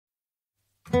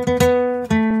I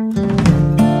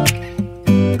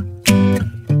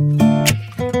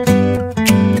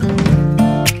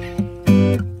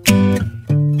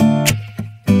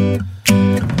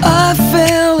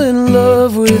fell in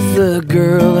love with a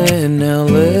girl in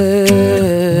LA.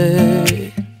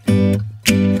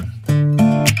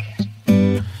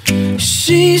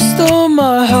 She stole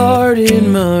my heart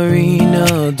in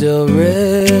Marina Del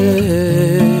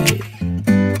Rey.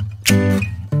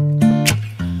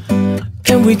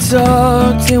 And we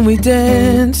talked and we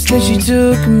danced, and she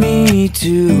took me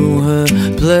to her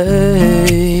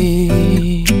place.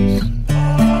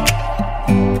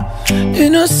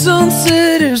 In a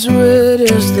sunset as red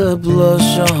as the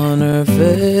blush on her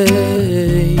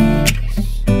face.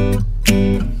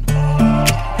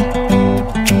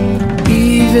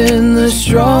 Even the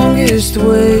strongest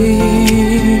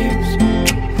waves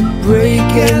break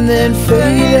and then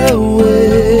fade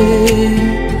away.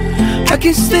 I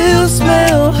can still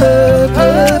smell her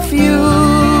perfume.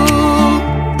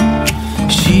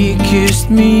 She kissed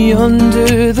me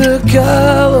under the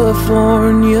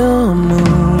California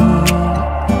moon.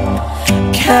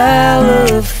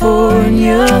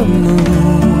 California moon.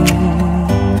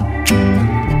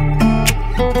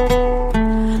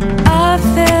 I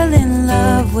fell in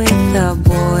love with a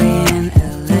boy in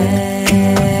LA.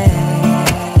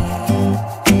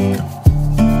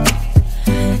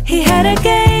 He had a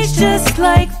gaze just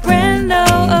like Brando,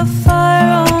 a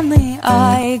fire only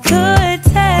I could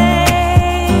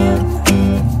tame.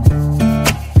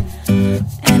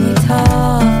 And we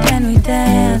talked and we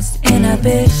danced,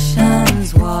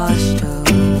 inhibitions washed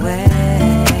away.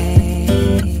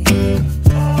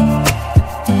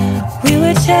 We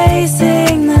were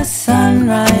chasing the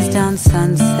sunrise down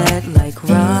Sunset like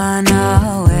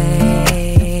runaways.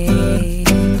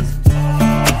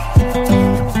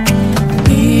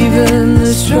 Even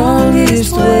the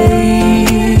strongest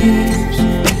waves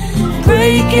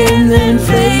break and then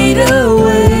fade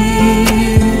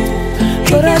away.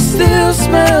 But I still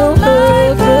smell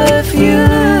her perfume.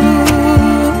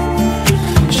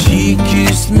 She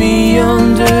kissed me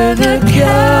under the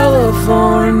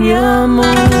California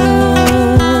moon.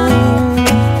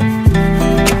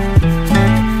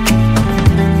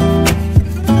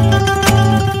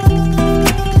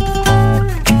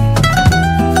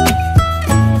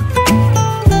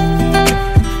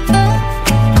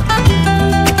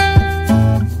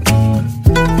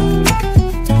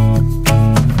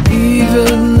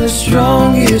 Even the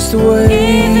strongest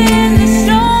waves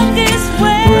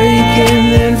break and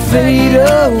then fade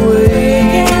away.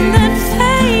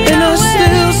 And I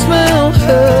still smell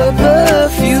her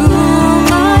perfume.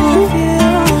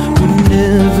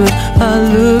 Whenever I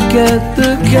look at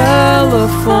the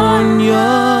California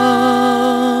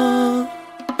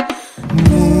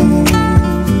moon.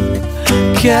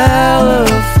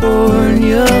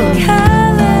 California